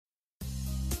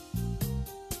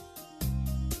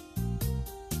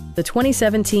the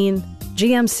 2017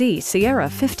 GMC Sierra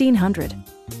 1500.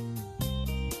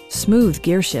 Smooth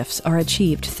gear shifts are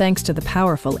achieved thanks to the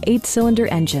powerful 8-cylinder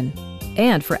engine.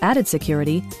 And for added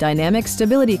security, dynamic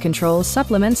stability control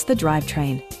supplements the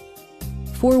drivetrain.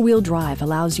 4-wheel drive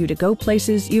allows you to go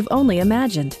places you've only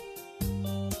imagined.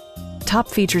 Top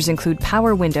features include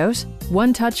power windows,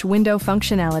 one-touch window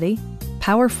functionality,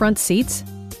 power front seats,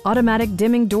 automatic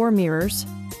dimming door mirrors,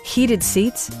 heated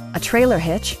seats, a trailer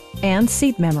hitch, and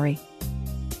seat memory.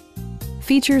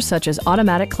 Features such as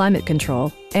automatic climate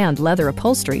control and leather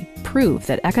upholstery prove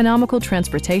that economical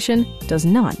transportation does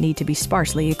not need to be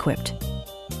sparsely equipped.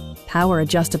 Power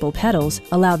adjustable pedals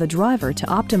allow the driver to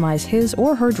optimize his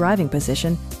or her driving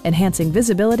position, enhancing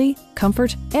visibility,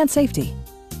 comfort, and safety.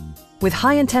 With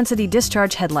high-intensity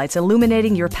discharge headlights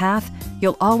illuminating your path,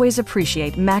 you'll always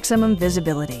appreciate maximum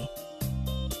visibility.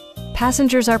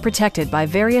 Passengers are protected by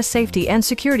various safety and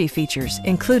security features,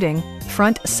 including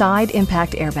front side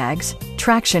impact airbags,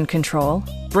 traction control,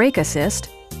 brake assist,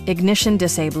 ignition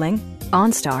disabling,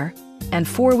 OnStar, and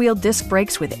 4-wheel disc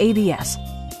brakes with ABS.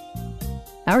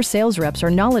 Our sales reps are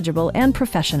knowledgeable and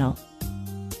professional.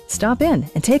 Stop in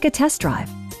and take a test drive.